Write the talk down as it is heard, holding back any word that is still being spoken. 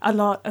A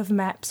lot of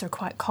maps are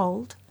quite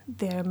cold.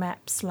 They're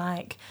maps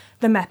like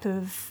the map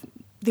of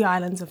the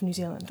islands of New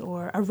Zealand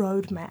or a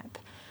road map.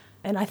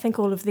 And I think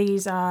all of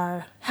these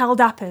are held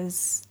up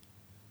as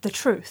the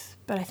truth,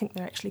 but I think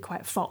they're actually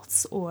quite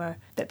false, or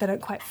that they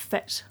don't quite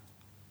fit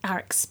our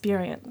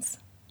experience.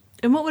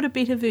 And what would a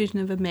better version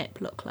of a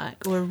map look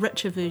like, or a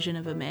richer version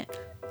of a map?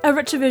 A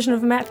richer version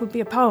of a map would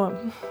be a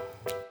poem.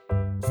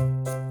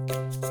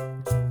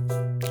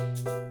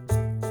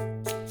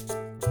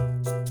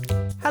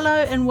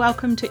 Hello and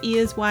welcome to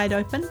Ears Wide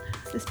Open.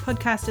 This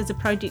podcast is a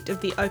project of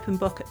the Open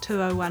Book at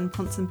 201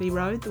 Ponsonby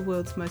Road, the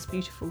world's most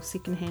beautiful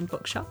second-hand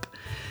bookshop.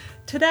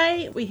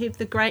 Today we have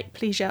the great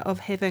pleasure of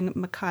having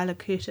Michaela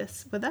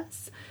Curtis with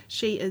us.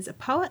 She is a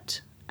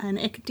poet, an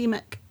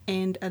academic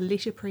and a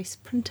letterpress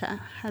printer.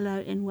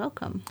 Hello and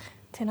welcome.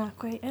 Tēnā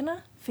koe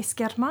ina,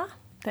 Feskerma.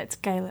 That's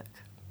Gaelic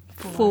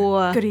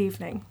for good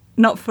evening.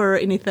 Not for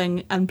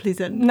anything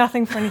unpleasant.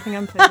 Nothing for anything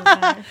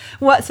unpleasant.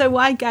 No. So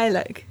why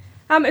Gaelic?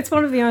 It's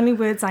one of the only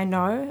words I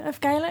know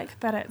of Gaelic,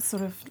 but it's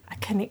sort of a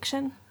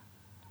connection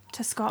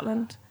to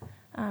Scotland.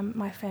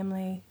 My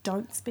family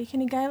don't speak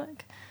any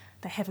Gaelic.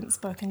 They haven't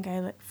spoken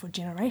Gaelic for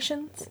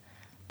generations,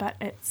 but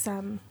it's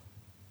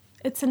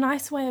a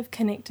nice way of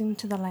connecting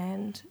to the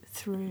land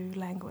through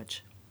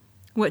language.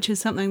 Which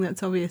is something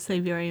that's obviously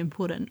very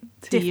important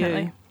to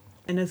Definitely. you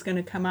and is going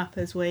to come up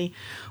as we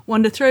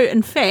wander through.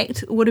 In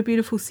fact, what a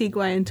beautiful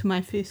segue into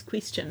my first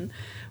question,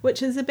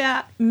 which is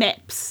about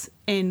maps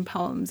and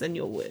poems in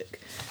your work.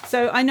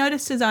 So I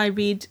noticed as I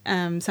read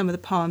some of the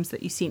poems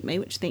that you sent me,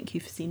 which thank you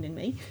for sending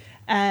me,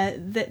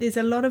 that there's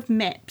a lot of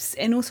maps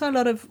and also a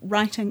lot of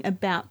writing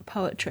about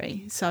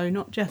poetry. So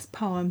not just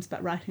poems,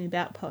 but writing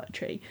about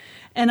poetry.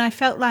 And I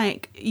felt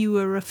like you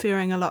were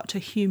referring a lot to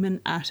human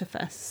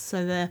artifice,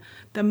 so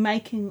the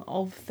making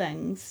of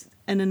things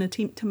in an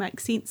attempt to make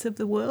sense of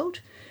the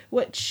world,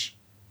 which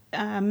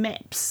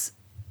maps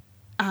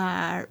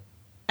are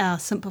our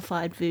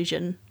simplified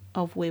version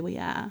of where we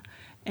are,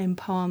 and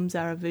poems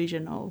are a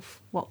version of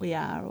what we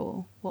are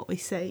or what we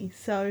see.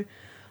 So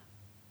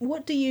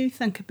what do you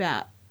think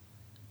about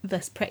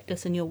this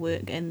practice in your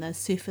work and the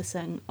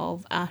surfacing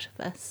of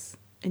artifice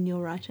in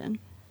your writing?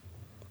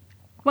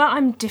 Well,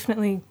 I'm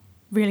definitely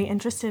really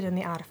interested in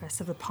the artifice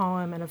of a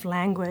poem and of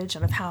language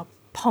and of how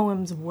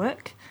poems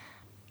work.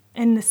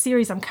 In the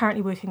series I'm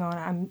currently working on,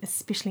 I'm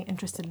especially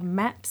interested in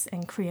maps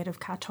and creative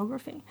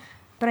cartography.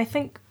 But I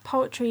think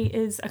poetry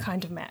is a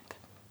kind of map.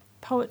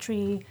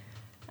 Poetry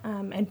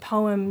and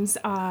poems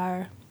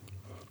are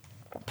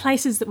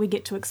places that we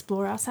get to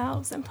explore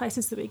ourselves and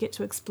places that we get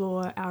to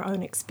explore our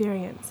own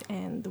experience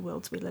and the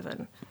worlds we live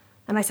in.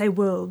 And I say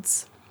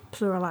worlds,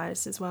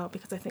 pluralised as well,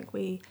 because I think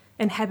we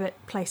inhabit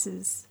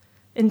places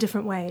in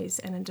different ways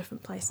and in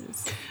different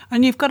places.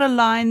 And you've got a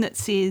line that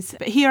says,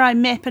 "But here I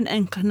map an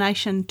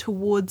inclination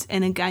towards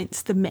and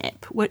against the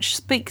map," which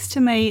speaks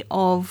to me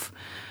of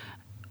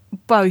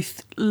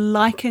both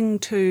liking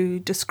to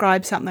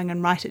describe something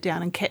and write it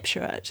down and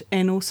capture it,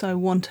 and also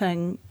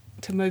wanting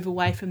to move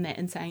away from that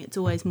and saying it's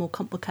always more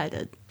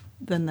complicated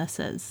than this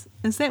is.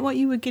 Is that what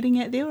you were getting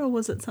at there, or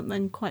was it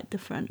something quite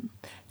different?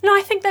 No,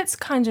 I think that's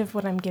kind of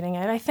what I'm getting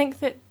at. I think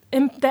that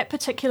in that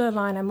particular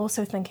line I'm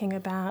also thinking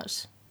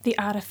about the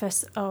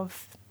artifice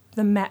of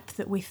the map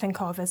that we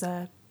think of as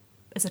a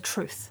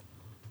truth.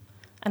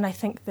 And I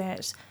think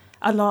that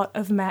a lot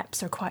of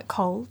maps are quite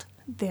cold.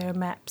 They're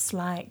maps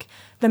like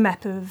the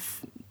map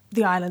of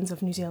the islands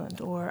of New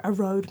Zealand or a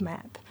road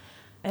map.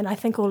 And I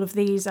think all of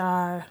these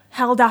are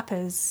held up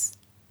as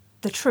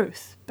the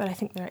truth, but I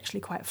think they're actually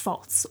quite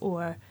false,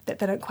 or that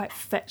they don't quite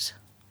fit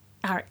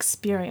our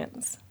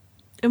experience.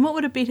 And what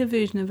would a better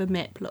version of a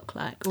map look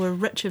like, or a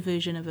richer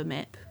version of a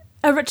map?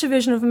 A richer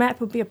version of a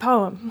map would be a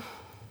poem.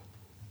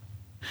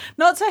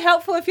 Not so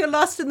helpful if you're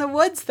lost in the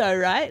woods though,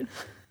 right?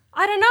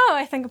 I don't know.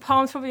 I think a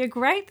poem's probably a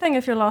great thing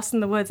if you're lost in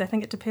the woods. I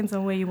think it depends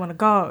on where you want to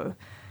go,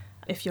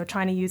 if you're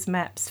trying to use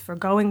maps for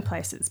going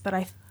places. But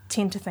I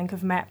tend to think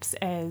of maps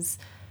as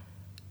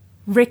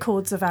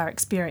records of our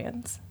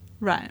experience.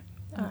 Right.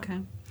 Okay.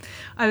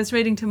 I was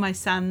reading to my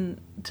son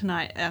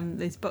tonight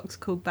these books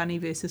called Bunny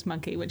versus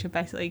Monkey, which are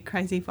basically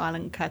crazy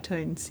violent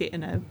cartoons set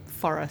in a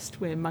forest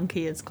where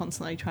Monkey is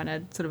constantly trying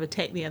to sort of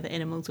attack the other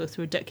animals with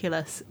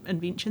ridiculous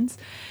inventions.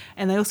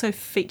 And they also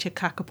feature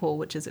kakapo,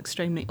 which is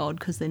extremely odd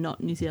because they're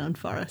not New Zealand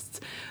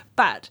forests.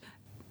 But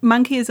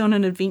Monkey is on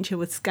an adventure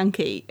with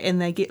Skunky and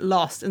they get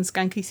lost, and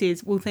Skunky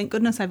says, "Well, thank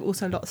goodness I've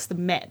also lost the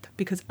map,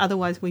 because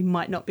otherwise we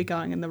might not be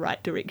going in the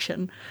right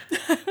direction."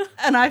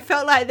 And I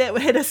felt like that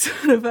had a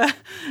sort of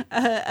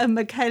a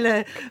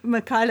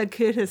Michaela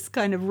Curtis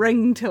kind of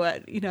ring to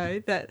it, you know,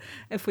 that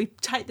if we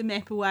take the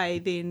map away,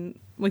 then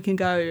we can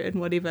go in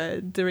whatever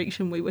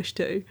direction we wish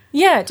to.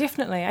 Yeah,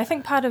 definitely. I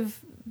think part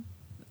of,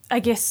 I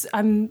guess,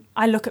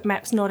 I look at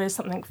maps not as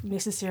something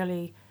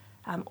necessarily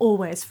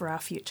always for our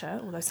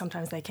future, although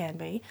sometimes they can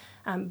be,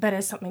 but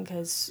as something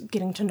as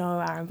getting to know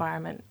our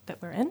environment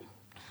that we're in.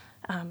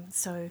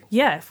 So,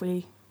 yeah, if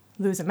we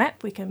lose a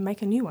map, we can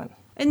make a new one.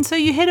 And so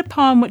you had a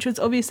poem which was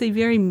obviously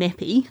very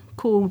mappy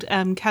called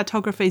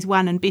Cartographies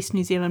 1 and Best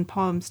New Zealand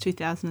Poems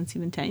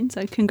 2017.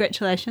 So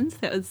congratulations.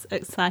 That was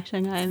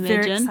exciting, I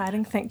imagine. Very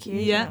exciting, thank you.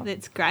 Yeah,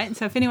 that's great.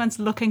 So if anyone's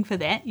looking for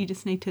that, you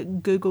just need to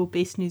Google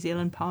Best New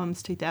Zealand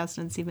Poems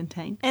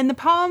 2017. And the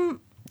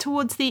poem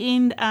towards the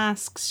end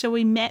asks, shall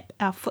we map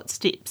our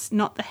footsteps,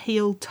 not the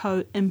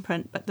heel-toe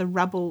imprint, but the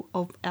rubble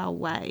of our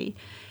way?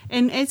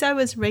 And as I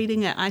was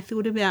reading it, I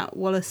thought about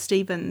Wallace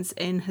Stevens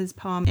and his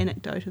poem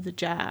Anecdote of the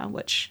Jar,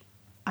 which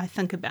I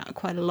think about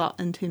quite a lot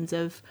in terms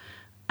of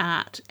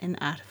art and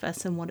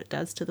artifice and what it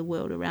does to the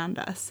world around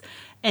us.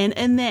 And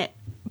in that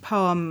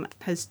poem,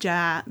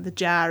 the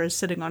jar is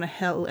sitting on a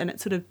hill, and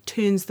it sort of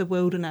turns the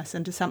wilderness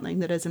into something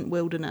that isn't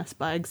wilderness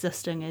by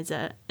existing as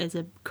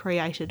a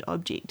created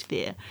object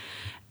there.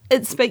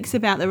 It speaks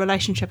about the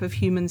relationship of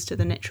humans to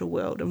the natural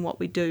world and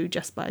what we do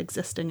just by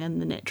existing in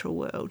the natural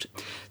world.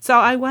 So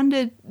I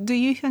wondered, do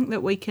you think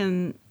that we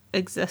can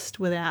exist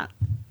without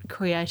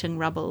creating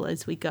rubble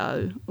as we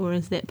go, or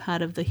is that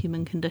part of the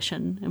human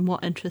condition, and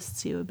what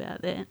interests you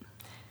about that?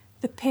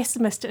 The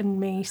pessimist in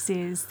me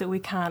says that we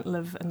can't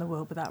live in the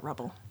world without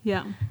rubble.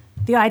 Yeah.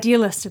 The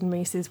idealist in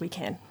me says we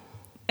can.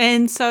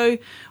 And so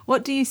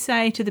what do you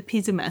say to the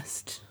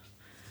pessimist?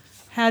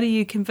 How do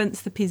you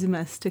convince the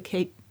pessimist to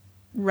keep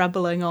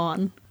rubbling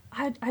on?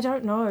 I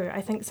don't know.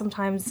 I think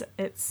sometimes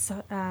it's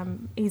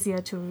easier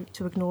to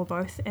ignore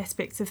both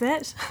aspects of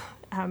that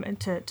and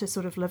to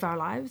sort of live our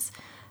lives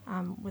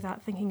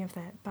without thinking of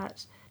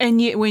that. And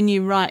yet when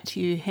you write,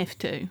 you have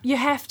to. You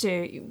have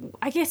to.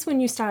 I guess when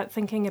you start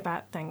thinking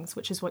about things,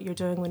 which is what you're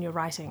doing when you're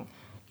writing,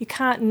 you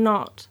can't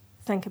not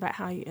think about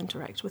how you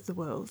interact with the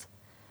world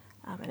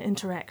and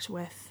interact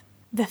with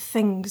the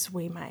things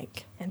we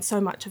make. And so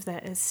much of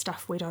that is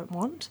stuff we don't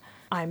want.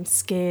 I'm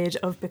scared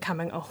of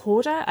becoming a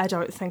hoarder. I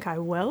don't think I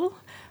will,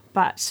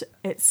 but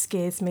it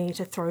scares me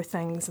to throw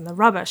things in the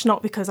rubbish,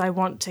 not because I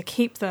want to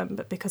keep them,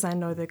 but because I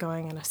know they're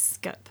going in a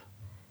skip.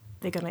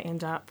 They're going to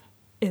end up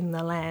in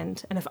the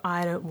land, and if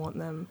I don't want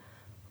them,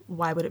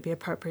 why would it be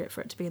appropriate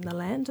for it to be in the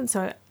land? And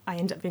so I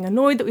end up being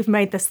annoyed that we've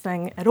made this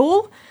thing at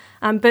all.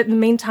 But in the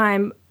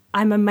meantime,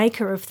 I'm a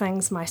maker of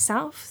things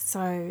myself,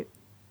 so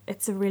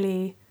it's a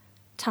really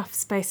tough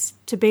space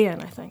to be in,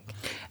 I think.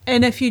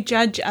 And if you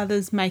judge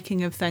others'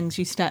 making of things,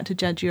 you start to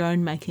judge your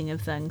own making of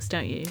things,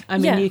 don't you? I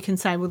mean, you can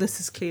say, well, this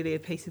is clearly a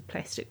piece of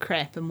plastic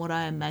crap and what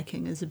I am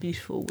making is a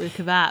beautiful work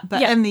of art.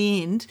 But in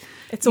the end,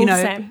 it's all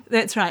the same.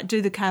 That's right.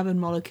 Do the carbon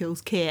molecules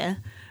care?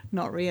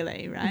 Not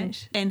really,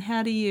 right? And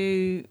how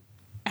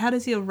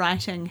does your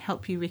writing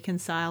help you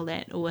reconcile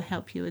that or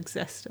help you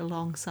exist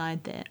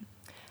alongside that?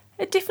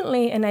 It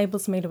definitely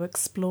enables me to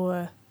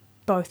explore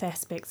both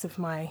aspects of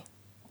my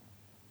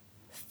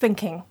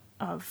thinking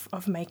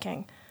of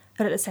making,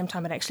 but at the same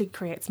time it actually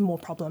creates more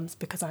problems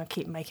because I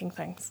keep making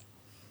things.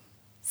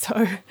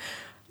 So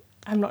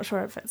I'm not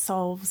sure if it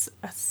solves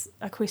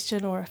a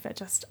question or if it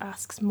just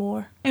asks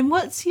more. And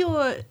what's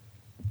your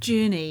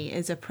journey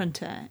as a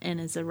printer and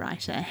as a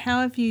writer?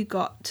 How have you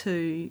got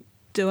to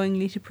doing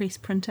letterpress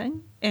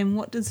printing, and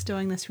what does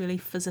doing this really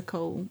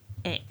physical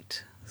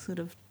act sort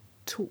of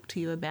talk to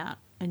you about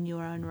in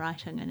your own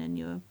writing and in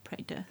your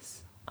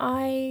practice?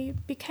 I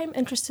became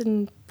interested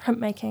in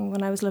printmaking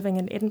when I was living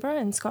in Edinburgh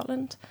in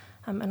Scotland,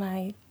 and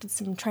I did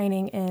some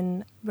training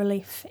in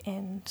relief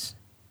and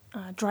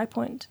dry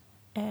point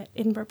at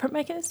Edinburgh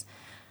Printmakers.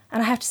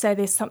 And I have to say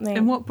there's something...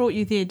 And what brought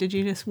you there? Did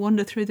you just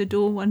wander through the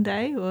door one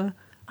day? Or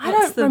I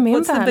don't remember.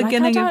 What's the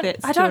beginning of that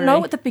story? I don't know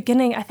what the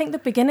beginning... I think the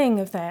beginning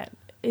of that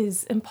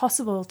is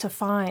impossible to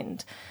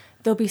find.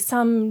 There'll be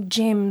some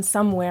gem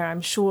somewhere,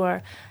 I'm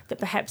sure, that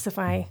perhaps if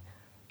I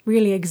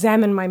really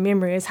examine my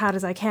memory as hard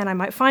as I can, I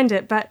might find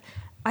it. But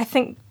I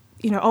think,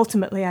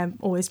 ultimately I've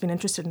always been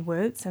interested in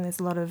words, and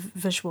there's a lot of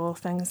visual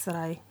things that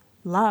I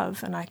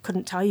love, and I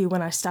couldn't tell you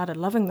when I started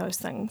loving those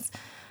things.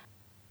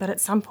 But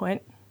at some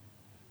point,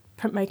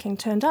 printmaking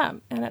turned up,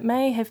 and it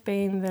may have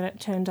been that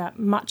it turned up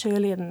much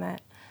earlier than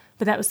that,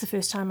 but that was the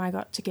first time I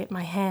got to get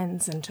my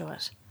hands into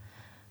it.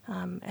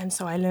 And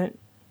so I learnt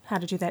how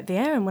to do that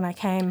there, and when I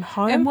came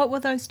home... And what were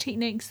those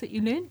techniques that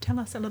you learned? Tell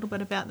us a little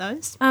bit about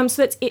those. So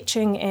that's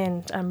etching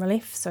and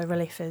relief. So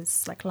relief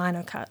is like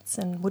lino cuts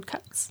and wood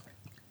cuts.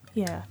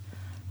 Yeah.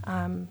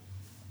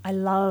 I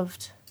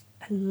loved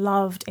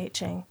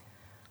etching.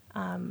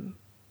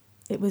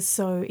 It was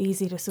so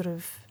easy to sort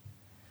of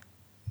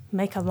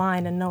make a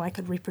line and know I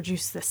could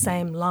reproduce the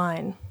same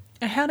line.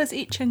 And how does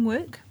etching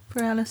work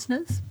for our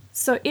listeners?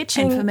 So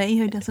etching... And for me,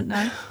 who doesn't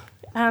know?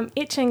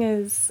 Etching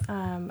is,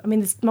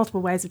 there's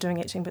multiple ways of doing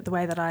etching, but the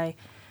way that I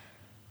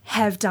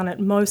have done it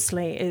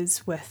mostly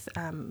is with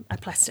a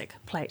plastic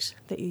plate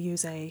that you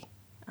use a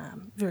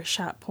very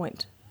sharp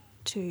point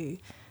to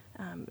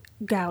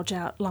gouge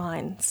out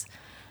lines.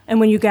 And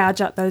when you gouge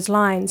out those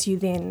lines, you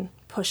then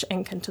push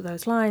ink into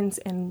those lines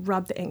and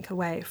rub the ink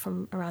away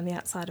from around the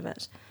outside of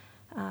it.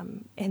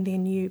 And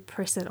then you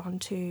press it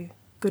onto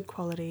good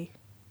quality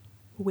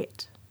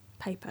wet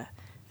paper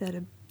that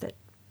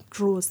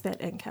draws that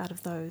ink out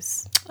of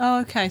those. Oh,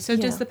 okay. So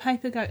does the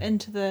paper go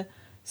into the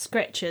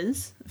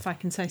scratches, if I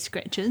can say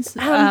scratches,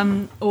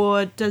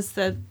 or does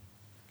the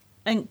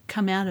ink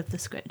come out of the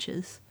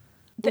scratches?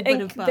 The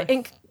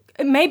ink,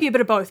 maybe a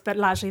bit of both, but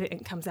largely the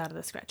ink comes out of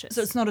the scratches.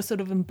 So it's not a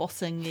sort of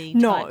embossing-y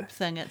No. type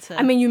thing. It's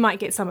I mean, you might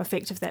get some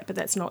effect of that, but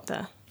that's not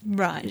the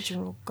right.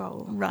 general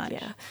goal. Right.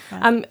 Yeah.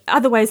 Right.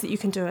 Other ways that you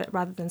can do it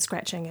rather than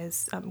scratching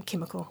is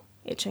chemical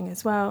etching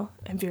as well,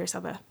 and various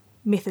other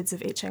methods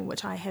of etching,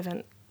 which I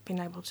haven't been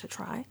able to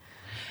try.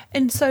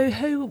 And so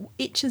who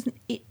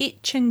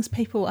etchings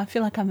people? I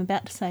feel like I'm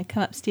about to say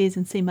come upstairs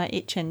and see my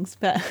etchings,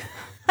 but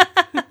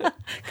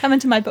come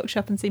into my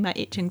bookshop and see my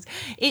etchings.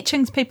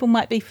 Etchings people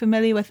might be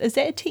familiar with. Is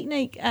that a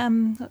technique,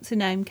 what's her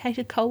name,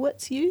 Kata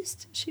Kollwitz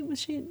used?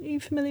 Are you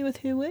familiar with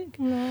her work?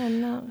 No, I'm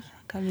not.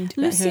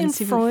 Lucien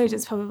Lucien Freud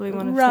is probably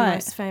one of Right. the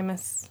most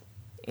famous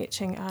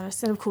etching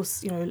artists. And of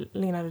course,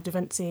 Leonardo da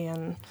Vinci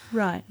and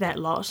Right. that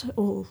lot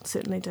all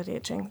certainly did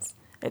etchings.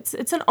 It's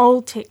an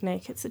old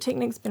technique. It's a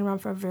technique that's been around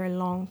for a very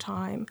long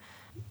time.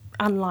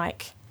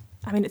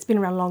 It's been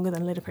around longer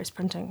than letterpress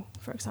printing,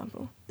 for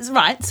example.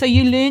 Right, so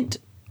you learnt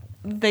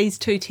these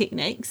two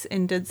techniques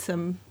and did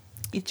some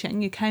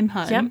etching. You came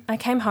home. Yep, I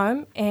came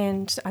home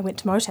and I went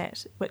to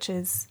Motat, which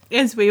is...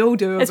 As we all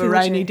do of a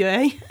rainy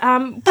day.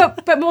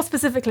 But more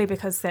specifically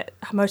because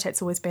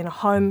Motat's always been a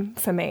home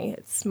for me.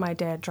 My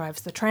dad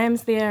drives the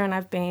trams there and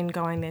I've been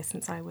going there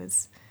since I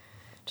was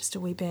just a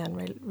wee bairn,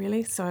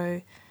 really.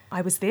 So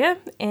I was there,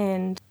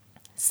 and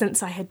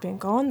since I had been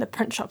gone, the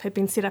print shop had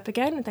been set up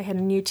again. They had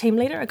a new team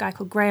leader, a guy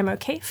called Graham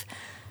O'Keefe.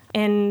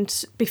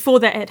 And before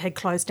that, it had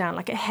closed down.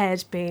 It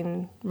had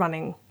been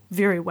running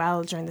very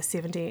well during the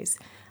 70s.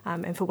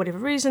 And for whatever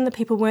reason, the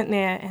people weren't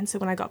there. And so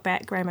when I got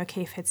back, Graham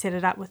O'Keefe had set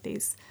it up with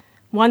these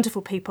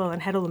wonderful people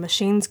and had all the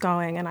machines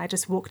going. And I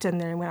just walked in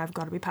there and went, I've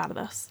got to be part of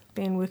this.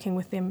 Been working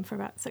with them for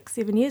about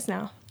 6-7 years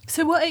now.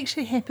 So what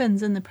actually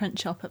happens in the print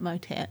shop at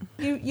Motat?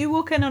 You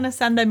walk in on a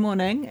Sunday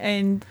morning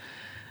and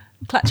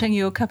clutching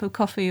your cup of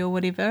coffee or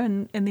whatever,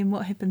 and then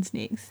what happens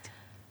next?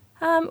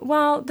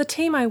 Well, the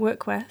team I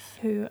work with,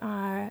 who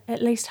are,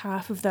 at least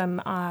half of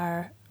them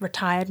are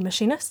retired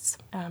machinists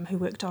who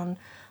worked on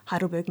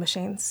Heidelberg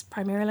machines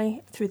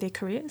primarily through their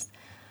careers.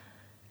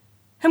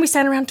 And we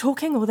stand around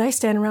talking, or they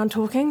stand around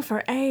talking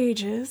for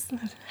ages.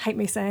 I hate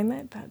me saying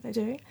that, but they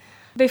do.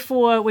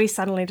 Before we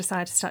suddenly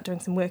decide to start doing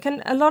some work.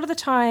 And a lot of the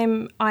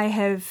time I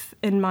have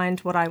in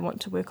mind what I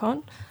want to work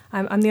on.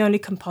 I'm the only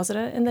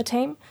compositor in the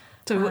team.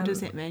 So what does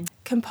that mean?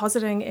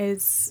 Compositing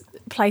is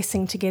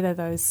placing together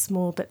those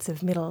small bits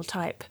of metal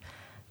type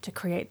to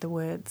create the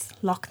words,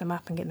 lock them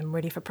up and get them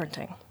ready for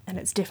printing. And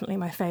it's definitely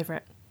my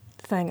favourite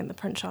thing in the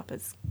print shop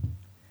is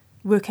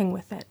working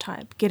with that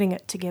type, getting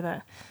it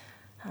together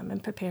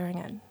and preparing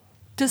it.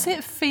 Does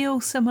that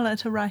feel similar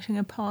to writing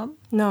a poem?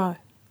 No.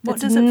 What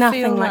It's does it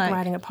nothing feel like like?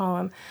 writing a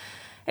poem.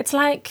 It's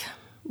like,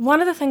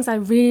 one of the things I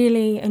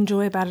really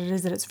enjoy about it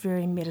is that it's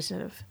very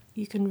meditative.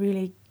 You can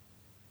really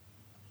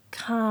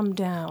calm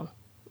down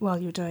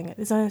while you're doing it.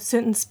 There's a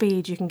certain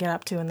speed you can get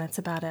up to and that's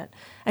about it.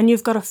 And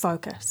you've got to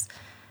focus.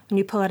 When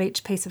you pull out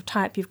each piece of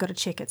type, you've got to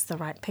check it's the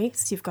right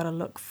piece. You've got to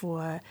look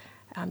for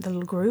the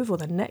little groove or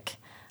the nick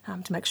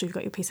to make sure you've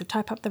got your piece of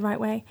type up the right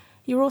way.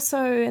 You're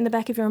also, in the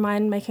back of your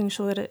mind, making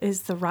sure that it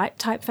is the right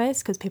typeface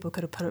because people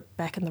could have put it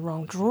back in the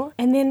wrong drawer.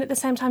 And then at the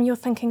same time, you're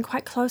thinking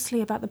quite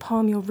closely about the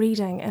poem you're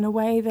reading in a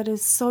way that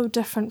is so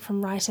different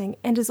from writing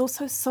and is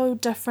also so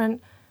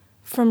different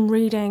from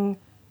reading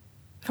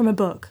from a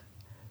book.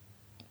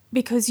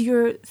 Because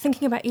you're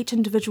thinking about each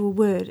individual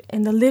word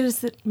and the letters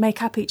that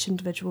make up each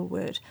individual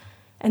word.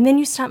 And then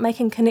you start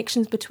making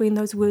connections between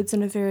those words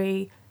in a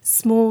very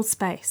small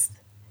space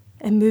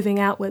and moving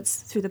outwards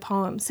through the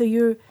poem. So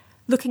you're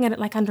looking at it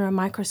like under a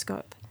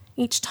microscope.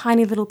 Each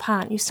tiny little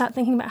part. You start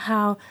thinking about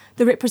how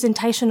the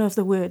representation of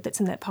the word that's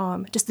in that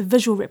poem, just the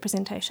visual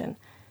representation,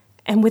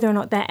 and whether or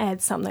not that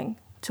adds something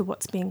to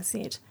what's being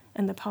said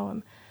in the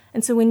poem.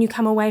 And so when you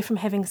come away from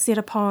having said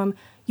a poem,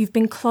 you've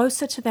been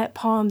closer to that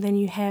poem than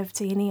you have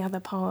to any other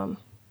poem.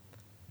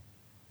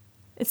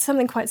 It's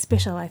something quite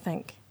special, I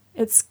think.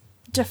 It's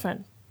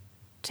different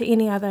to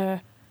any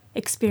other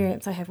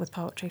experience I have with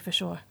poetry, for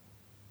sure.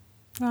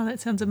 Oh,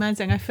 that sounds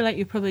amazing. I feel like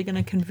you're probably going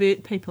to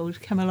convert people to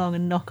come along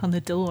and knock on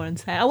the door and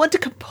say, I want to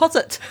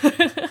composite.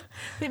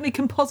 Let me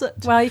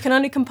composite. Well, you can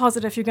only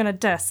composite if you're going to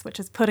dis, which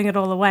is putting it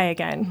all away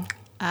again.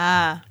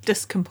 Ah,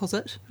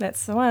 discomposite.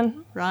 That's the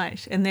one.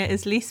 Right. And that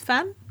is less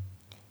fun?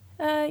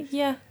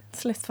 Yeah,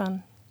 it's less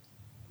fun.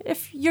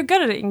 If you're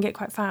good at it, you can get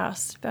quite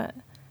fast, but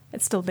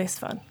it's still less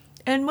fun.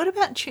 And what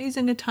about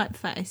choosing a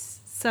typeface?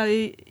 So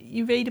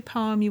you read a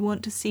poem, you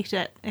want to set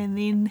it, and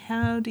then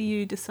how do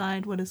you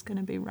decide what is going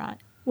to be right?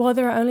 Well,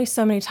 there are only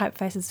so many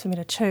typefaces for me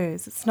to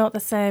choose. It's not the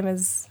same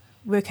as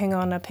working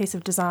on a piece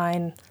of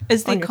design.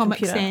 Is there on your Comic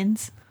computer.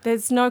 Sans?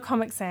 There's no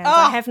Comic Sans. Oh,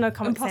 I have no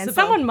Comic impossible. Sans.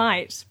 Someone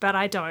might, but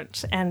I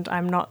don't, and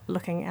I'm not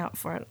looking out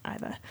for it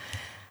either.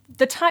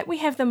 The type we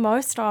have the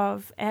most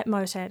of at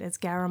Motat is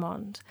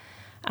Garamond,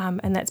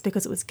 and that's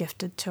because it was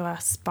gifted to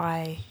us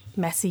by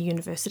Massey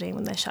University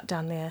when they shut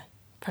down their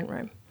print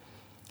room.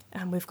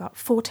 We've got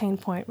 14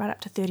 point right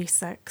up to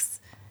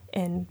 36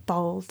 in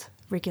bold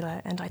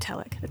regular and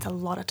italic. It's a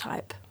lot of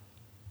type.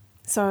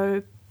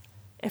 So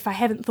if I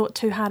haven't thought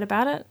too hard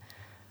about it,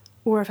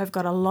 or if I've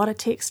got a lot of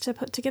text to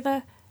put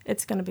together,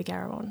 it's going to be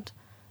Garamond.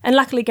 And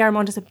luckily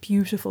Garamond is a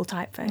beautiful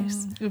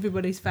typeface.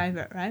 Everybody's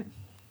favourite, right?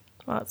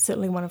 Well, it's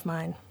certainly one of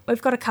mine.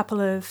 We've got a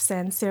couple of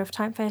sans serif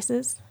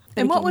typefaces.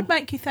 And what would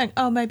make you think,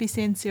 oh, maybe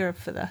sans serif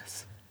for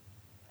this?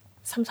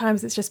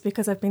 Sometimes it's just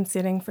because I've been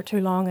sitting for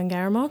too long in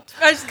Garamond.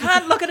 I just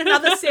can't look at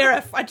another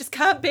serif. I just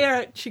can't bear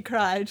it, she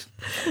cried.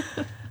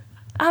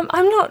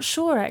 I'm not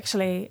sure,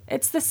 actually.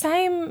 It's the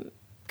same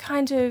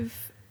kind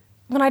of...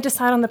 When I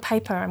decide on the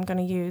paper I'm going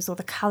to use or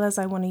the colours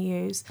I want to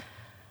use,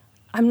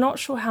 I'm not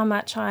sure how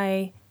much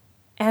I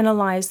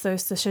analyse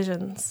those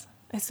decisions.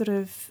 I sort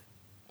of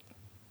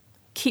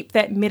keep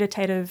that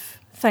meditative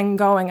thing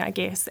going, I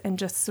guess, and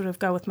just sort of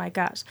go with my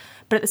gut.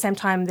 But at the same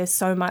time, there's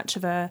so much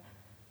of a...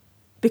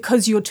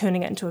 Because you're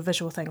turning it into a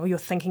visual thing or you're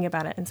thinking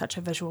about it in such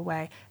a visual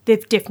way, there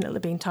have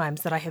definitely been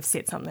times that I have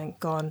said something,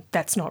 gone,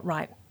 that's not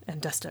right,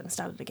 and dissed it and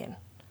started again.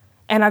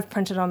 And I've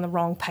printed on the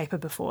wrong paper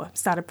before,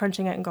 started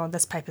printing it and gone,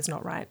 this paper's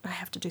not right, I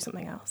have to do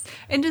something else.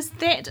 And is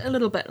that a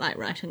little bit like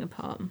writing a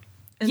poem?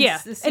 In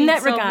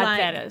that regard,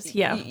 that is,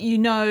 yeah. You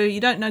know, you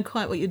don't know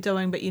quite what you're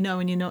doing, but you know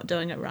when you're not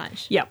doing it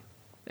right. Yeah.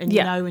 And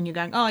you know when you're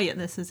going, oh yeah,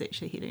 this is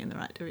actually heading in the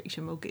right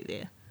direction, we'll get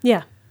there.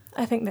 Yeah,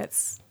 I think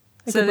that's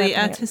a so good way the of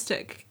putting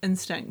artistic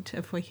instinct,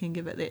 if we can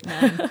give it that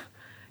name,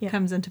 Yeah.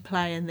 comes into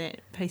play in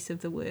that piece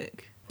of the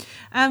work.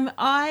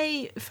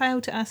 I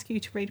failed to ask you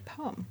to read a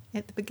poem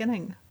at the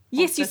beginning.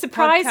 Yes, of you this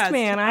surprised podcast.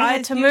 me and I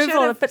had to You move should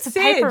all the have bits of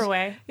said- paper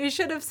away. You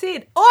should have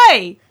said,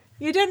 oi,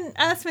 you didn't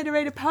ask me to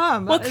read a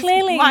poem. Well, It's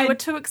clearly my- you were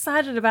too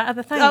excited about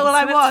other things. Oh, well,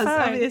 I so was, it's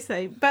fine.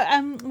 obviously. But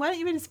why don't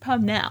you read us a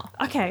poem now?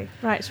 Okay,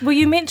 right. Well,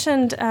 you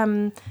mentioned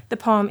the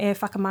poem E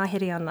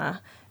Whakamahiri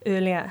Ana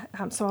earlier,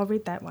 so I'll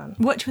read that one.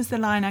 Which was the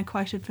line I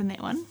quoted from that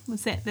one?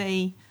 Was that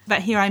the,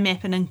 but here I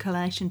map an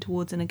inclination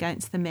towards and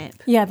against the map?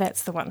 Yeah,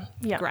 that's the one.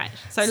 Yeah. Great.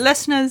 So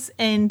listeners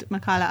and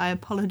Michaela, I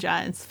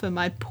apologise for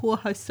my poor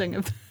hosting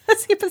of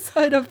this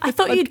episode of the I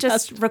thought podcast. you'd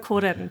just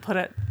record it and put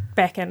it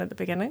back in at the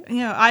beginning. You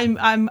know,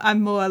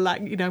 I'm more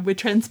like, you know, we're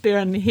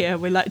transparent here.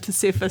 We like to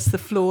surface the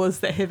flaws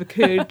that have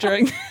occurred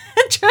during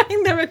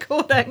the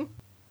recording.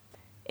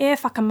 E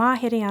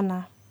Whakamahiri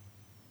Ana.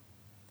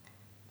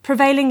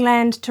 Prevailing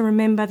land to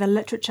remember the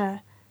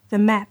literature, the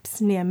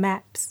maps near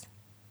maps.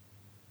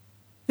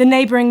 The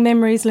neighbouring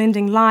memories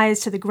lending lies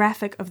to the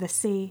graphic of the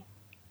sea.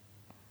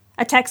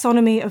 A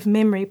taxonomy of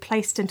memory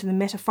placed into the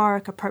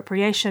metaphoric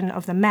appropriation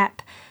of the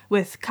map,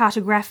 with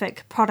cartographic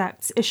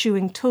products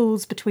issuing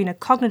tools between a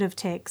cognitive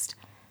text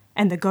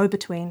and the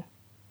go-between.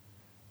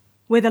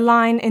 Where the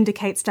line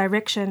indicates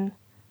direction,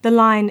 the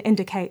line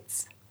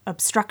indicates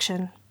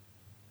obstruction.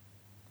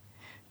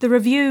 The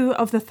review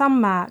of the thumb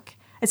mark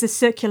is a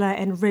circular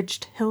and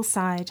ridged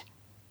hillside.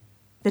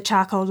 The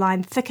charcoal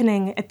line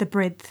thickening at the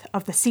breadth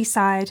of the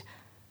seaside,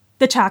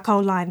 the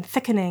charcoal line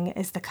thickening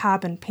as the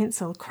carbon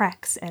pencil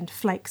cracks and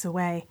flakes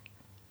away.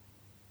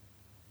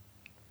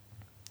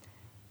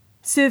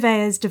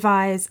 Surveyors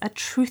devise a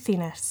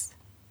truthiness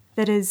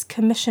that is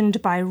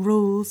commissioned by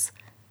rules.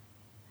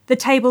 The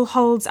table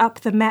holds up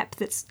the map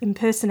that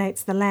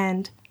impersonates the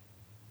land,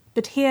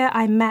 but here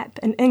I map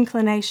an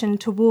inclination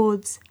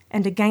towards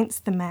and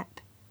against the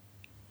map.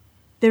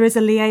 There is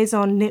a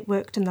liaison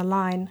networked in the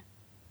line.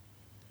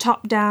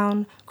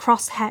 Top-down,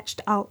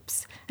 cross-hatched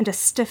Alps and a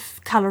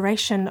stiff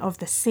coloration of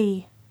the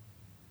sea.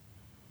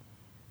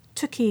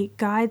 Tuki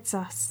guides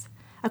us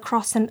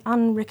across an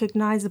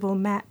unrecognisable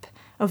map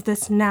of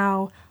this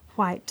now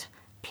white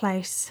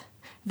place,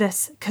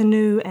 this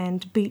canoe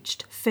and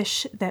beached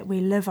fish that we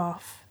live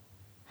off.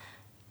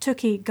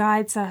 Tuki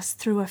guides us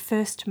through a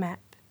first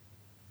map,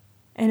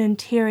 an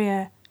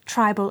interior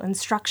tribal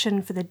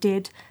instruction for the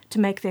dead to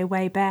make their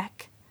way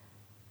back,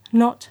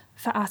 not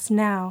for us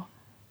now,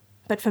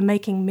 but for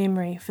making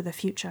memory for the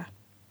future.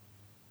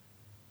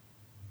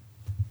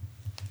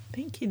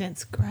 Thank you,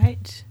 that's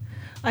great.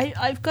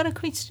 I've got a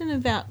question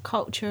about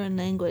culture and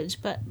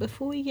language, but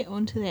before we get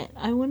on to that,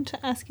 I want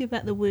to ask you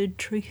about the word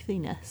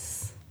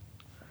truthiness.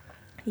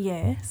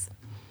 Yes.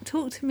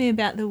 Talk to me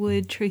about the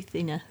word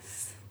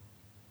truthiness.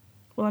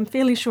 Well, I'm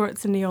fairly sure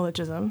it's a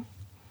neologism.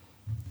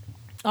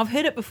 I've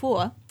heard it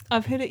before.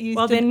 I've heard it used.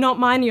 Well, they're not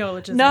my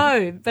neologism.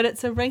 No, but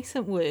it's a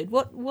recent word.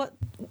 What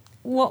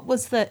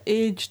was the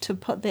urge to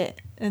put that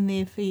in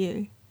there for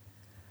you?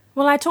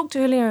 Well, I talked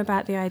earlier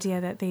about the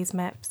idea that these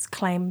maps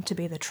claim to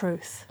be the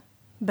truth,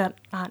 but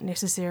aren't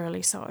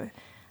necessarily so.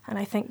 And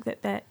I think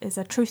that that is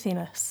a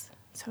truthiness.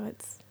 So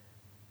it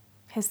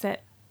has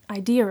that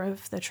idea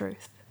of the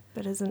truth,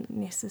 but isn't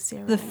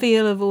necessarily... The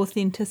feel of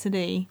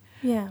authenticity.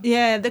 Yeah.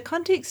 Yeah, the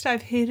context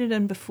I've heard it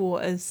in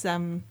before is...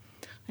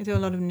 I do a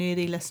lot of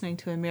nerdy listening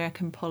to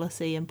American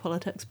policy and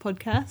politics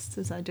podcasts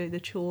as I do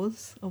the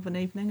chores of an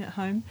evening at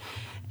home.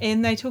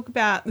 And they talk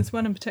about, there's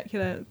one in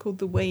particular called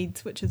The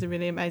Weeds, which is a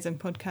really amazing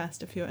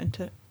podcast if you're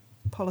into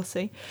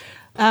policy.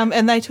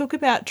 And they talk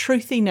about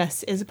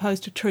truthiness as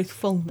opposed to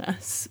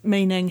truthfulness,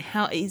 meaning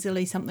how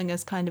easily something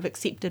is kind of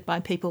accepted by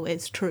people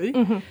as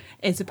true,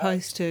 as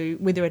opposed to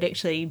whether it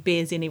actually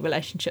bears any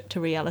relationship to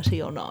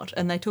reality or not.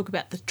 And they talk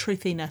about the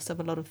truthiness of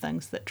a lot of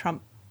things that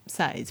Trump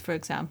says, for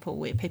example,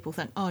 where people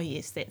think, oh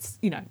yes, that's,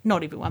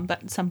 not everyone,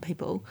 but some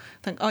people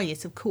think, oh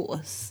yes, of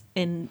course.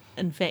 And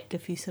in fact,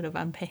 if you sort of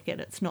unpack it,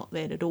 it's not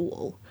that at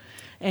all.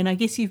 And I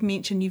guess you've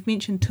mentioned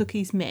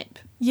Tookie's map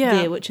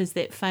there, which is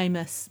that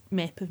famous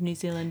map of New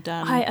Zealand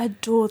done. I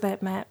adore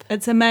that map.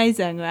 It's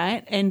amazing,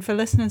 right? And for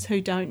listeners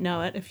who don't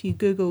know it, if you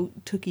Google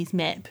Tookie's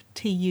map,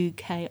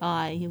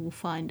 Tuki, you will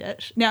find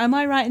it. Now, am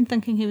I right in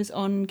thinking he was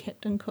on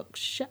Captain Cook's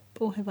ship,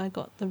 or have I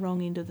got the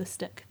wrong end of the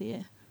stick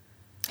there?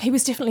 He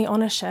was definitely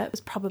on a ship. It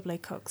was probably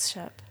Cook's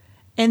ship.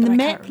 And the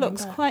map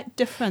looks quite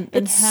different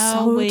than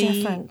how we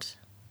different.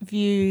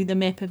 View the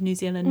map of New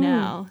Zealand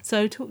now.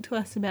 So talk to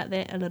us about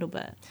that a little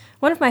bit.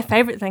 One of my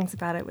favourite things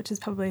about it, which is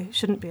probably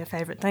shouldn't be a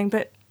favourite thing,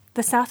 but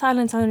the South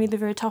Island's only the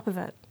very top of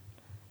it.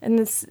 And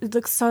it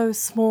looks so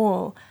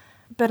small.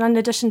 But in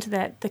addition to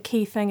that, the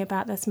key thing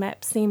about this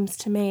map seems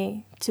to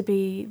me to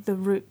be the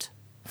route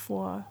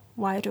for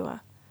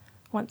Wairua.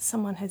 Once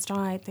someone has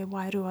died, their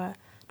Wairua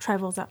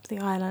travels up the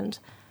island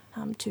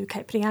to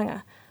Cape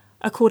Reinga,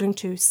 according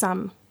to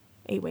some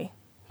iwi,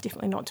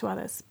 definitely not to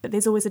others. But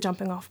there's always a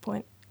jumping off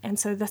point. And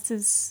so this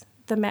is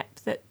the map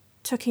that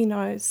Tuki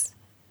knows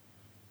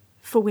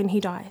for when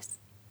he dies.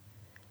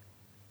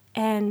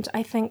 And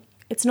I think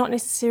it's not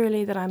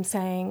necessarily that I'm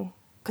saying,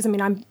 because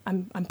I'm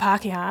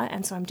Pākehā,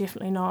 and so I'm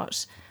definitely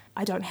not,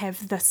 I don't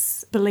have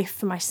this belief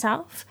for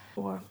myself,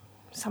 or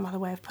some other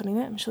way of putting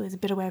it. I'm sure there's a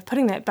better way of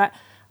putting that. But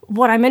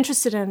what I'm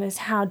interested in is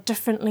how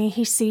differently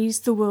he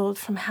sees the world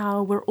from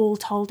how we're all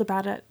told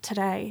about it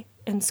today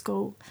in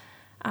school.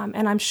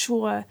 And I'm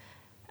sure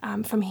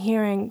from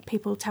hearing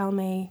people tell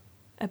me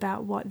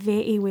about what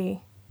their iwi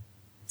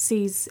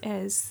sees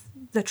as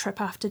the trip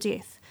after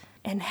death,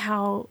 and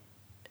how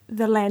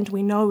the land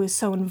we know is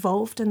so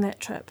involved in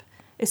that trip,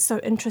 is so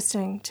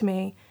interesting to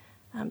me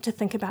to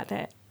think about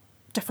that,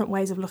 different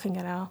ways of looking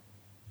at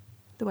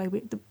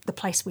the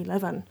place we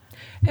live in.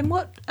 And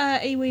what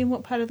iwi and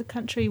what part of the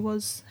country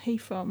was he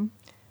from?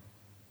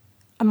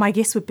 My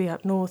guess would be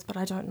up north, but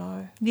I don't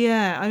know.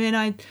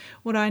 Yeah,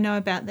 what I know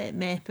about that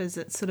map is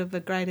it's sort of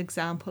a great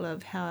example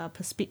of how our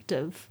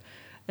perspective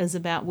is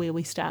about where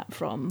we start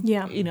from.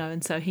 Yeah.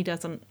 And so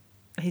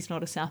he's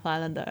not a South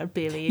Islander, it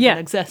barely even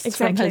exists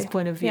from his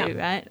point of view,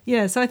 right?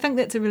 Yeah, so I think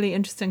that's a really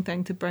interesting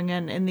thing to bring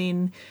in. And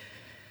then,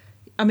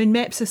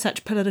 maps are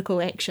such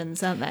political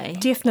actions, aren't they?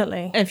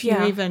 Definitely. If you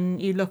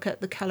you look at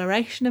the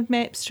coloration of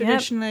maps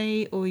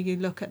traditionally, or you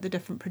look at the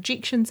different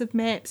projections of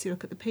maps, you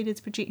look at the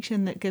Peters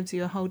projection, that gives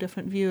you a whole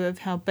different view of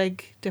how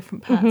big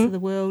different parts of the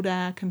world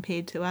are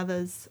compared to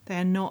others.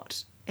 They're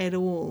not at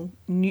all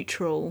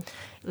neutral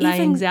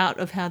layings out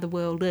of how the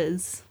world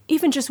is.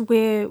 Even just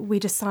where we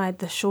decide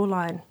the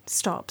shoreline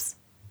stops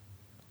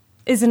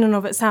is in and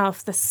of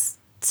itself this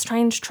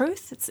strange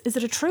truth. Is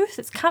it a truth?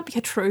 It can't be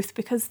a truth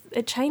because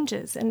it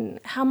changes.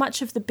 And how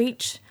much of the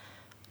beach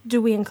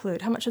do we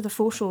include? How much of the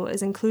foreshore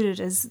is included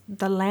as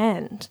the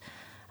land?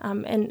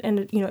 And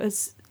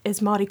as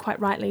Māori quite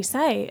rightly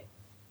say,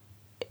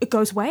 it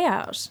goes way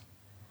out.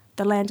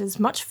 The land is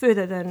much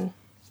further than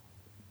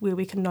where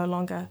we can no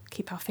longer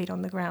keep our feet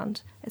on the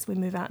ground as we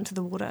move out into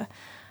the water.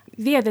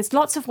 Yeah, there's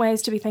lots of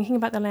ways to be thinking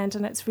about the land,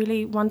 and it's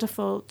really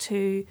wonderful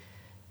to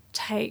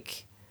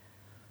take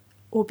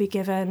or be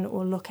given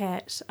or look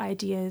at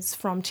ideas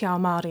from Te Ao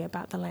Māori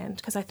about the land,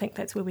 because I think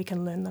that's where we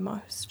can learn the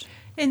most.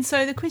 And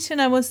so the question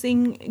I was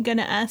then going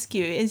to ask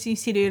you, as you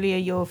said earlier,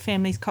 your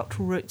family's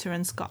cultural roots are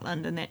in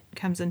Scotland, and that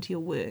comes into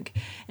your work.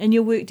 And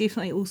your work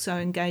definitely also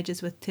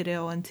engages with Te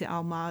Reo and Te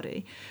Ao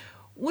Māori.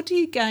 What do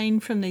you gain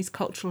from these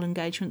cultural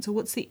engagements, or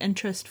what's the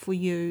interest for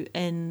you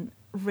in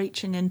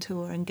reaching into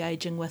or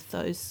engaging with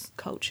those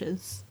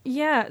cultures?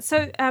 Yeah,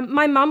 so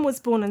my mum was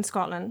born in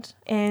Scotland,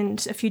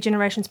 and a few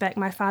generations back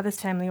my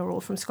father's family are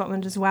all from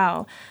Scotland as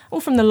well,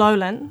 all from the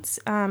lowlands.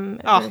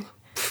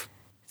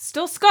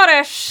 Still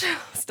Scottish.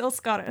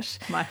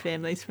 My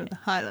family's from the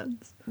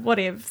Highlands.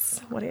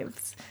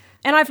 Whatevs.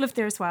 And I've lived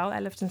there as well. I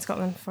lived in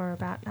Scotland for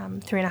about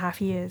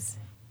 3.5 years.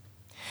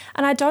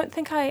 And I don't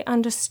think I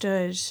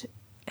understood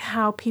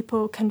how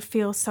people can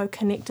feel so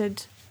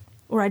connected,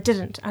 or I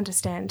didn't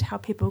understand how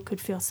people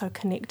could feel so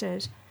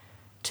connected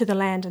to the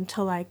land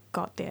until I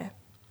got there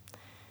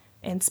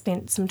and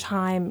spent some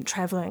time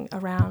travelling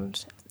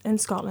around in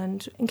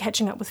Scotland and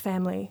catching up with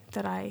family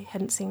that I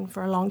hadn't seen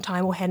for a long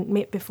time or hadn't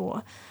met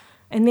before.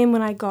 And then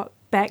when I got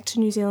back to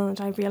New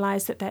Zealand, I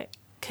realised that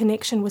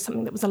connection was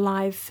something that was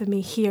alive for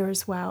me here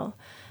as well.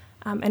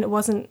 And it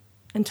wasn't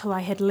until I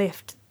had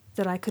left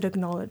that I could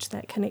acknowledge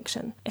that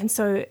connection. And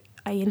so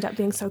I ended up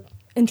being so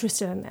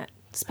interested in that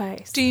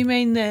space. Do you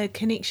mean the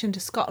connection to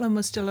Scotland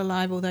was still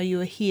alive although you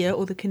were here,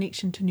 or the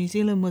connection to New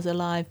Zealand was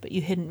alive but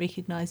you hadn't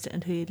recognised it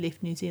until you'd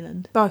left New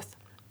Zealand? Both.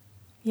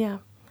 Yeah.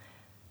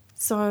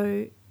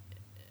 So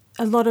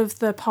a lot of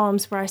the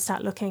poems where I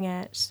start looking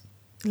at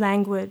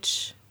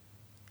language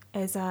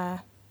as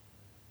a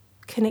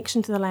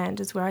connection to the land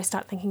is where I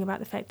start thinking about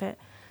the fact that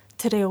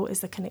te reo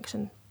is the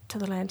connection to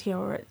the land here,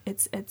 or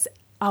it's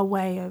our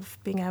way of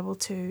being able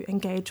to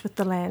engage with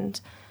the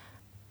land,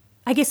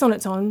 I guess on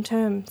its own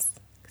terms,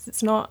 because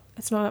it's not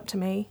up to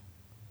me.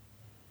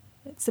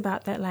 It's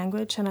about that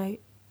language, and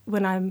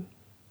when I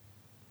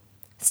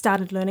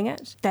started learning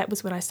it, that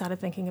was when I started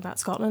thinking about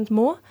Scotland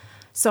more.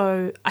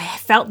 So I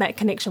felt that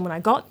connection when I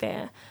got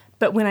there,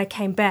 but when I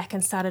came back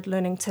and started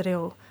learning te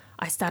reo,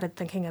 I started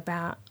thinking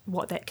about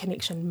what that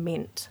connection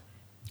meant.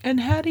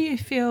 And how do you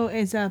feel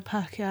as a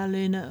Pākehā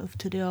learner of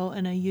te reo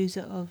and a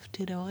user of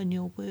te reo in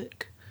your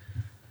work?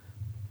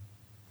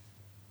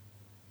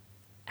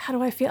 How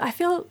do I feel? I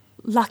feel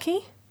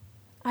lucky,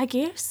 I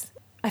guess.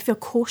 I feel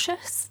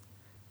cautious.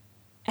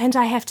 And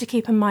I have to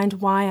keep in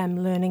mind why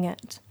I'm learning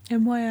it.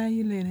 And why are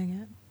you learning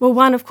it? Well,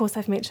 one, of course,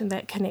 I've mentioned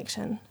that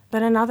connection.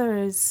 But another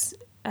is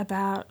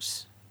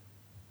about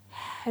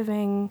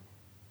having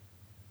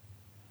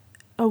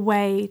a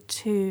way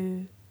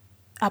to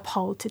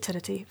uphold te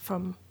tiriti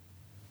from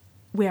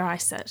where I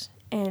sit.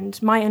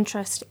 And my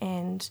interest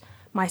and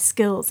my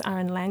skills are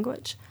in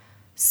language.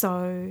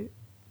 So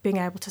being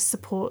able to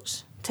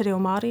support te reo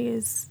Māori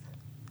is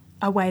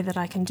a way that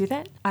I can do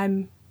that.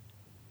 I'm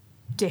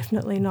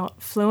definitely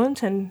not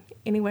fluent in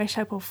any way,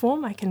 shape or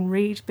form. I can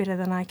read better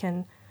than I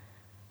can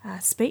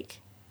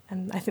speak,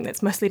 and I think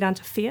that's mostly down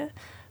to fear.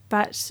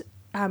 But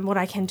what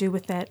I can do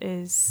with that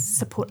is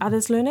support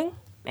others learning,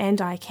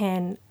 and I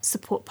can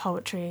support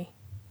poetry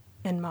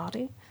in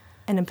Māori.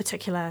 And in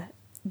particular,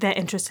 that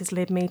interest has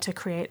led me to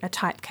create a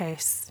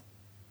typecase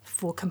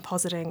for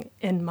compositing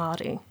in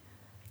Māori.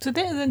 So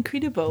that is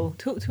incredible.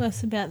 Talk to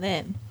us about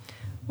that.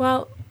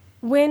 Well,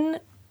 when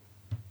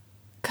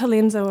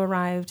Colenso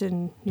arrived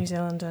in New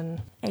Zealand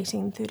in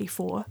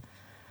 1834,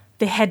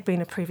 there had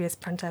been a previous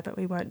printer, but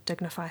we won't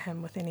dignify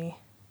him with any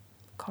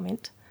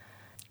comment.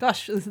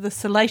 Gosh, the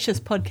Salacious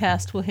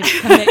podcast will have to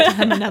come back to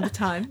him another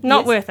time.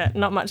 Not worth it,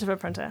 not much of a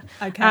printer.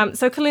 Okay.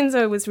 So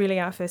Colenso was really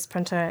our first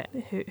printer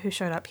who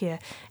showed up here.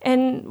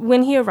 And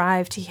when he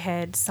arrived, he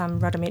had some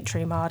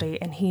rudimentary Māori,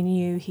 and he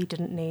knew he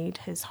didn't need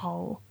his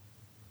whole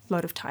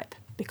load of type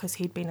because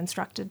he'd been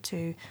instructed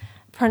to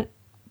print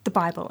the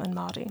Bible in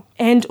Māori.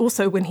 And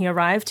also when he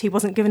arrived, he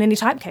wasn't given any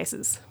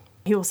typecases.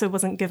 He also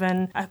wasn't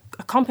given a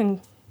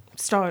comping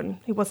stone.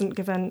 He wasn't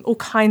given all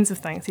kinds of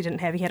things he didn't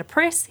have. He had a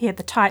press, he had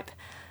the type.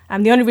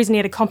 The only reason he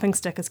had a comping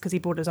stick is because he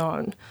brought his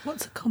own.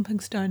 What's a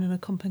comping stone and a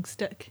comping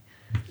stick?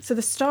 So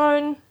the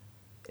stone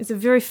is a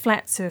very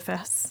flat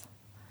surface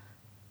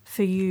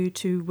for you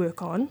to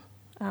work on.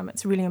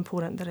 It's really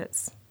important that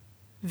it's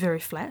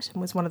very flat,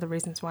 and was one of the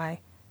reasons why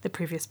the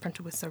previous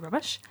printer was so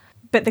rubbish.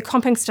 But the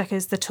comping stick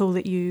is the tool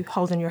that you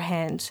hold in your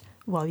hand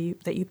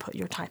that you put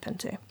your type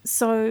into.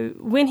 So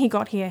when he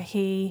got here,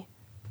 he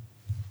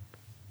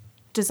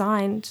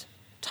designed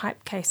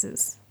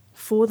typecases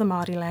for the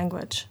Māori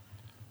language,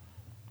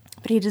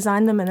 but he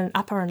designed them in an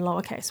upper and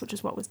lower case, which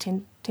is what was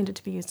tended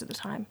to be used at the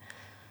time.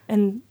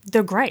 And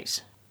they're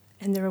great,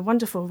 and they're a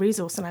wonderful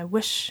resource, and I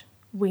wish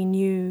we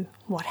knew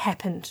what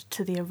happened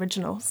to the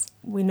originals.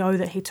 We know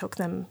that he took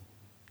them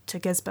to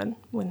Gisborne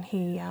when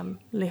he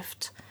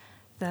left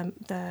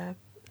when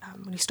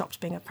he stopped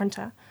being a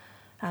printer,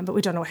 but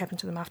we don't know what happened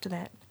to them after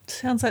that.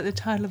 Sounds like the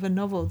title of a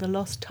novel, The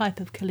Lost Type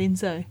of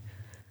Colenso.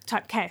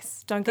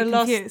 Typecase, don't get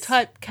confused. The Lost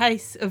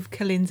Typecase of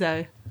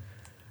Colenso.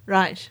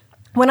 Right.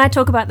 When I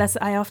talk about this,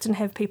 I often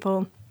have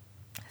people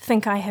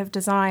think I have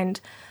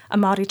designed a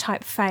Māori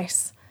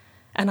typeface,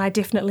 and I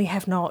definitely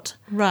have not.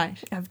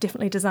 Right. I've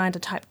definitely designed a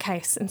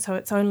typecase, and so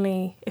it's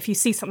only if you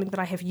see something that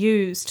I have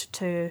used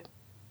to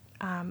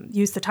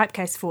use the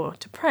typecase for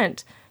to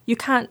print, you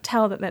can't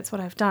tell that that's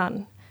what I've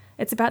done.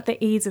 It's about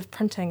the ease of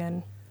printing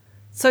and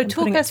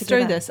talk us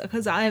through this,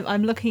 because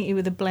I'm looking at you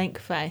with a blank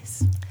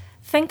face.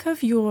 Think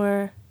of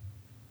your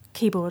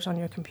keyboard on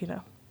your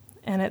computer,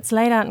 and it's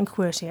laid out in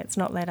QWERTY. It's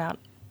not laid out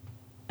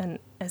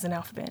as an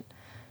alphabet,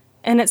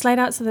 and it's laid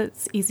out so that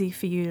it's easy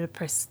for you to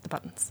press the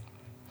buttons.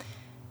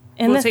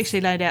 And it's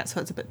actually laid out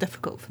so it's a bit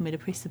difficult for me to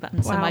press the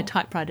buttons, so my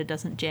typewriter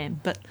doesn't jam,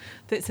 but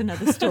that's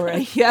another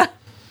story. Yeah.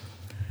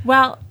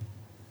 Well,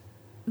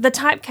 the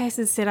typecase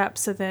is set up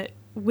so that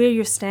where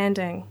you're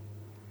standing,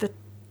 the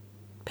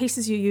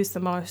pieces you use the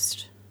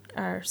most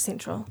are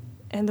central,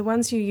 and the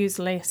ones you use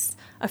less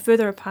are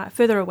further apart,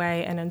 further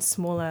away, and in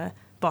smaller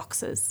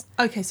boxes.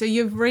 Okay, so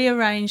you've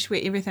rearranged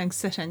where everything's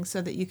sitting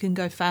so that you can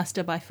go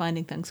faster by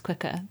finding things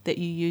quicker that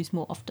you use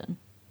more often.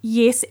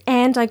 Yes,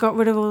 and I got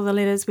rid of all the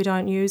letters we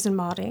don't use in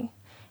Māori,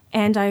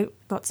 and I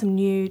got some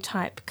new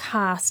type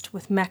cast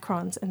with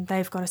macrons, and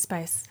they've got a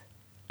space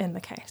in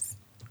the case.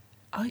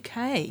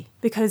 Okay.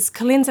 Because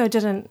Colenso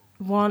didn't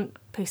want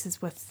pieces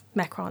with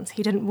macrons.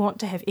 He didn't want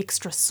to have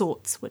extra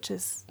sorts, which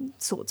is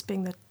sorts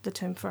being the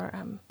term for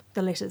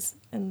the letters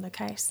in the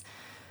case.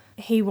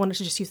 He wanted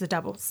to just use the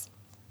double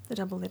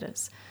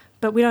letters.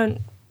 But we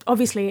don't,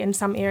 obviously in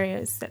some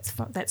areas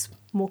that's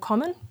more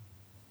common,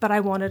 but I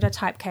wanted a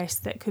typecase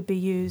that could be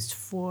used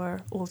for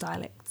all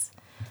dialects.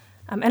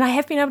 And I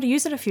have been able to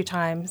use it a few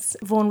times.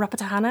 Vaughan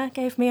Rapatahana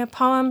gave me a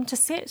poem to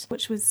set,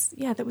 which was,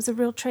 that was a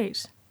real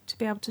treat to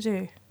be able to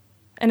do.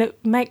 And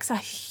it makes a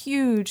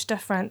huge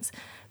difference,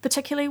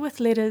 particularly with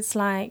letters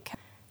like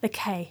the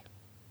K,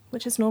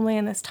 which is normally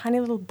in this tiny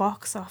little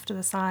box off to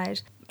the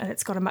side, and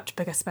it's got a much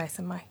bigger space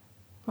in my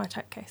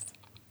typecase.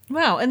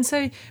 Wow, and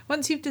so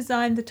once you've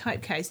designed the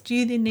typecase, do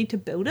you then need to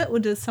build it, or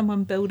does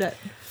someone build it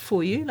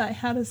for you? Like,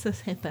 how does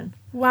this happen?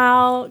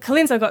 Well,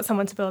 Colenso got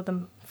someone to build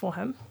them for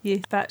him.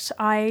 Yes. But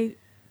I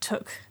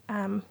took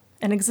an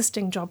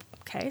existing job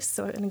case,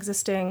 so an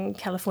existing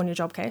California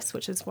job case,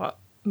 which is what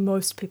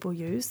most people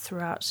use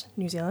throughout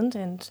New Zealand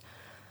and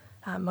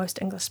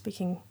most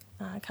English-speaking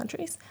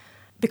countries,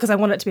 because I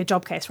wanted it to be a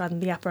job case rather than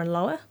the upper and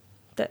lower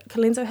that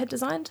Colenso had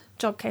designed.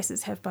 Job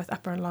cases have both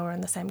upper and lower in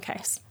the same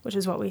case, which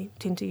is what we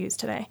tend to use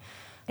today.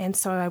 And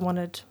so I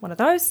wanted one of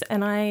those,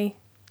 and I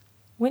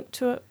went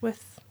to it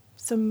with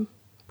some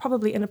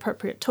probably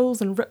inappropriate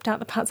tools and ripped out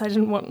the parts I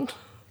didn't want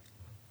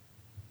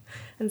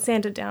and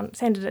sanded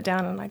it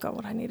down, and I got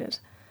what I needed.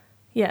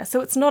 Yeah,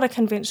 so it's not a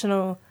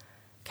conventional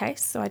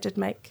case, so I did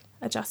make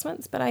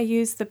adjustments, but I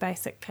used the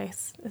basic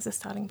case as a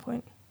starting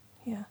point.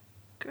 Yeah.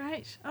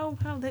 Great. Oh,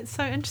 wow, that's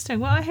so interesting.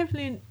 Well, I have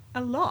learned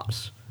a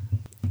lot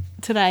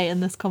today in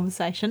this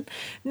conversation.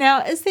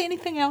 Now, is there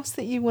anything else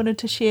that you wanted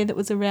to share that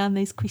was around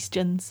these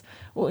questions,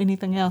 or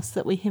anything else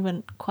that we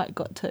haven't quite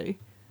got to?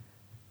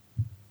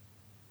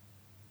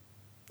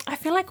 I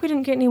feel like we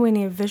didn't get anywhere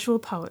near visual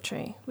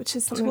poetry, which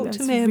is something that's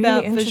really interesting.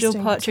 Talk to me about visual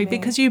to poetry, me.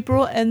 because you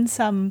brought in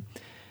some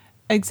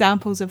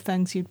examples of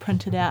things you'd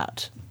printed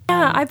out.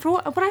 Yeah,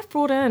 what I've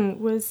brought in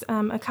was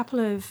a couple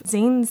of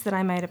zines that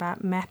I made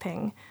about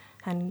mapping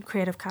and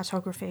creative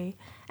cartography,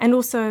 and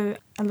also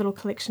a little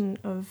collection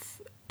of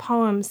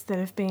poems that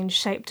have been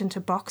shaped into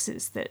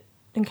boxes that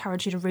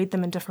encourage you to read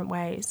them in different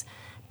ways.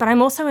 But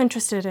I'm also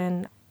interested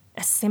in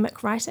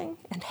asemic writing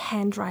and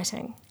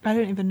handwriting. I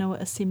don't even know what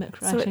asemic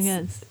writing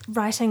is.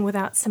 Writing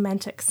without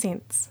semantic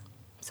sense.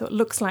 So it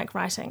looks like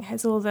writing,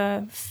 has all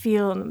the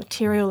feel and the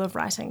material of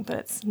writing, but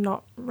it's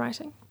not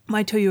writing.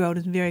 My 2-year-old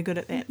is very good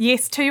at that.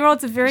 Yes,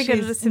 2-year-olds are very good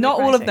at asemic Not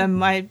all writing. of them.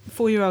 My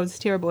 4-year-old is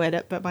terrible at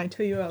it, but my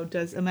 2-year-old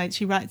does. And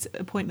she writes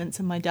appointments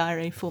in my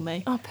diary for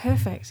me. Oh,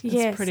 perfect. It's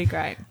Yes. pretty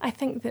great. I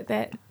think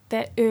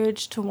that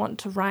urge to want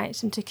to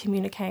write and to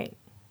communicate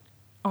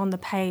on the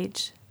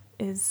page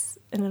is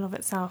in and of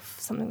itself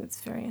something that's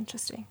very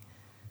interesting.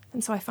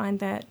 And so I find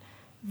that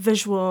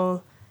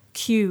visual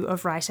cue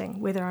of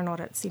writing, whether or not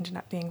it's ended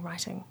up being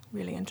writing,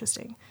 really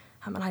interesting.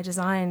 And I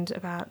designed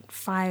about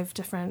 5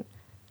 different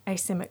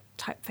asemic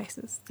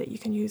typefaces that you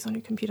can use on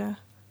your computer,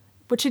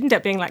 which ended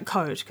up being like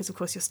code, because of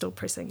course you're still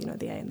pressing,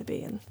 the A and the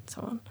B and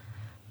so on.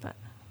 But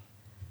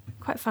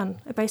quite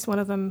fun. I based one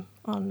of them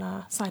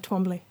on Cy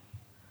Twombly.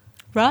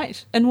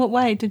 Right. In what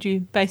way did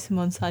you base him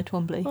on Cy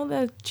Twombly? Well,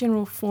 the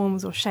general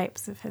forms or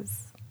shapes of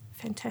his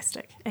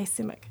fantastic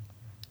asemic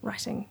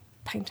writing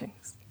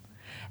paintings.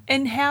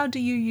 And how do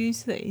you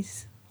use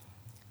these?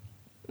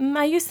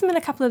 I used them in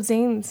a couple of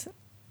zines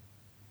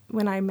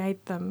when I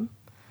made them,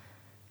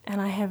 and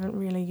I haven't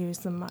really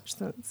used them much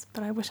since,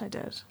 but I wish I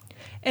did.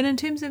 And in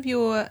terms of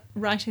your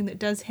writing that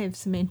does have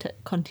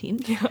semantic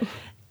content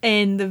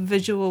and the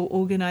visual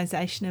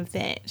organisation of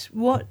that,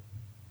 what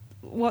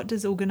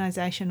does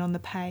organisation on the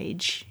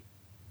page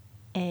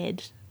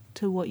add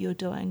to what you're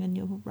doing in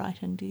your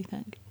writing, do you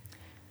think?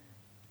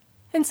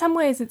 In some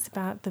ways it's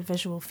about the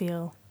visual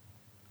feel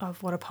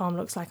of what a poem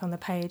looks like on the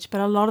page,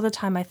 but a lot of the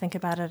time I think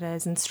about it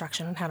as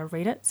instruction on how to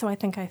read it, so I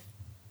think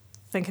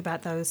think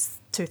about those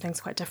two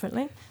things quite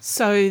differently.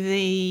 So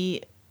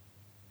the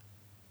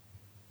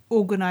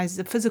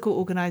physical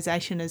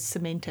organisation is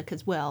semantic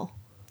as well?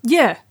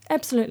 Yeah,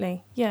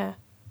 absolutely, yeah.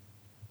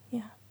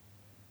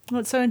 Well,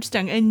 it's so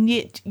interesting, and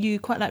yet you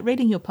quite like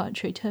reading your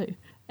poetry too.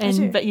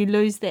 But you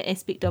lose that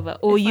aspect of it,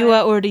 or you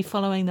are already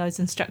following those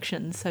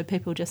instructions, so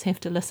people just have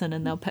to listen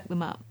and they'll pick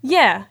them up.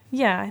 Yeah,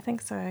 I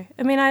think so.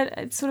 I mean,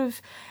 I sort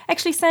of,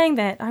 actually saying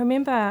that, I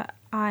remember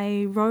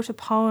I wrote a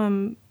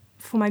poem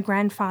for my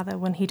grandfather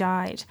when he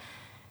died,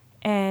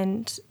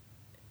 and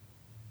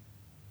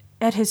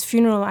at his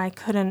funeral I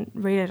couldn't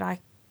read it. I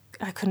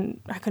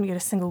couldn't get a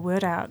single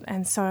word out,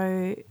 and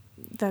so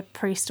the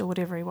priest or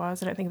whatever he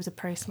was, I don't think he was a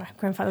priest, my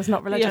grandfather's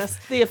not religious.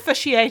 The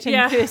officiating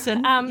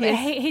person.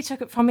 Yes. He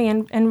took it from me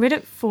and read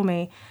it for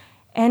me.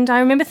 And I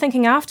remember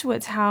thinking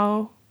afterwards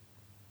how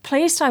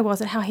pleased I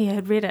was at how he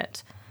had read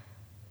it,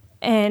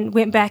 and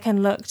went back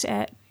and looked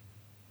at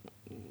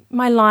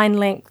my line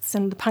lengths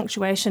and the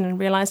punctuation and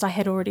realised I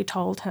had already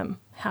told him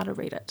how to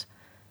read it.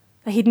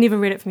 He'd never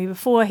read it for me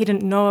before. He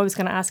didn't know I was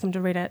going to ask him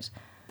to read it,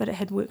 but it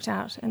had worked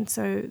out. And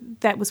so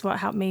that was what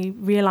helped me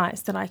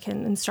realise that I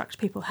can instruct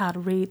people how to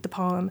read the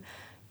poem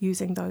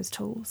using those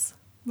tools.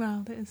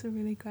 Wow, that is a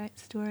really great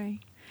story.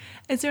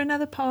 Is there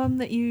another poem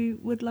that you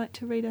would like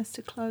to read us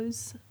to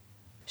close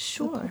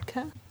Sure. the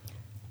podcast?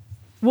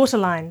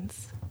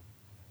 Waterlines.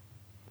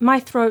 My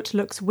throat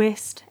looks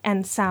west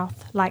and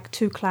south like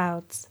 2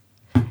 clouds.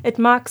 It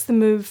marks the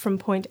move from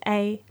point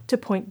A to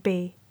point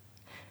B.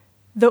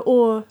 The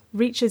oar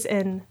reaches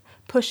in,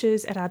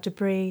 pushes at our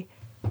debris,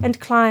 and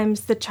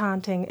climbs the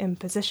chanting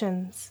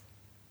impositions.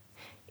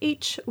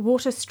 Each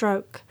water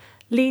stroke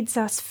leads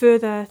us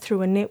further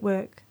through a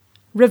network.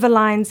 River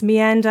lines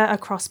meander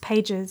across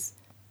pages.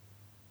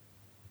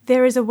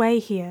 There is a way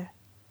here,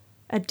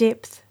 a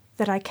depth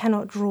that I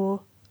cannot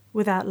draw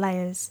without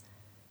layers.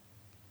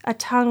 A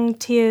tongue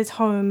tears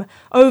home,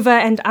 over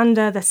and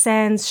under the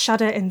sands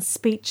shudder in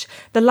speech.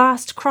 The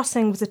last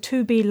crossing was a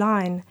 2B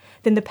line,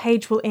 then the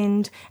page will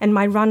end and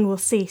my run will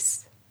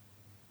cease.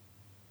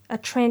 A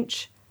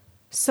trench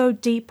so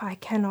deep I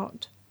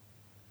cannot.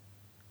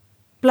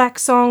 Black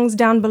songs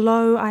down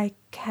below, I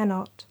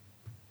cannot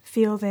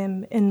feel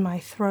them in my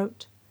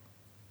throat.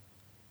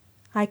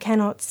 I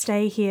cannot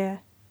stay here.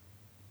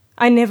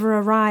 I never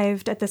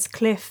arrived at this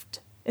cleft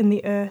in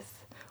the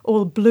earth,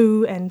 all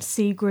blue and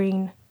sea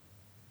green.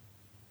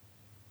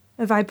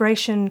 A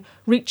vibration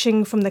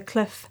reaching from the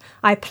cliff,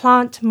 I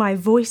plant my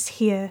voice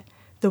here,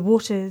 the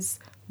waters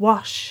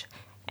wash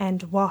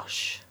and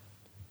wash.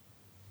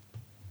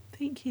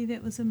 Thank you,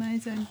 that was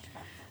amazing.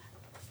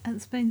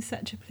 It's been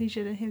such a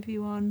pleasure to have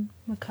you on,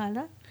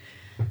 Michaela.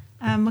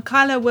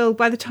 Michaela will,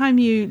 by the time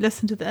you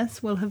listen to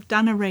this, will have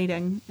done a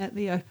reading at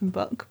the Open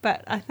Book,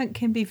 but I think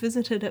can be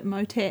visited at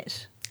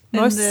Motet.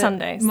 Most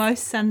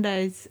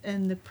Sundays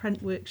in the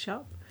print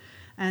workshop.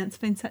 And it's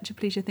been such a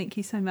pleasure. Thank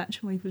you so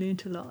much. We've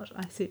learnt a lot.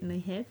 I certainly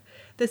have.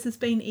 This has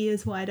been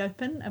Ears Wide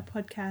Open, a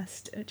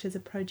podcast which is a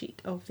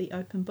project of the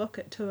Open Book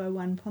at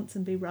 201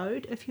 Ponsonby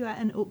Road. If you are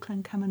in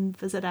Auckland, come and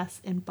visit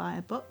us and buy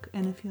a book.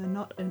 And if you are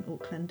not in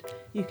Auckland,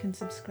 you can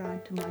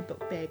subscribe to my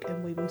book bag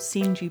and we will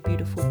send you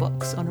beautiful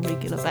books on a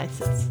regular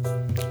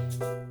basis.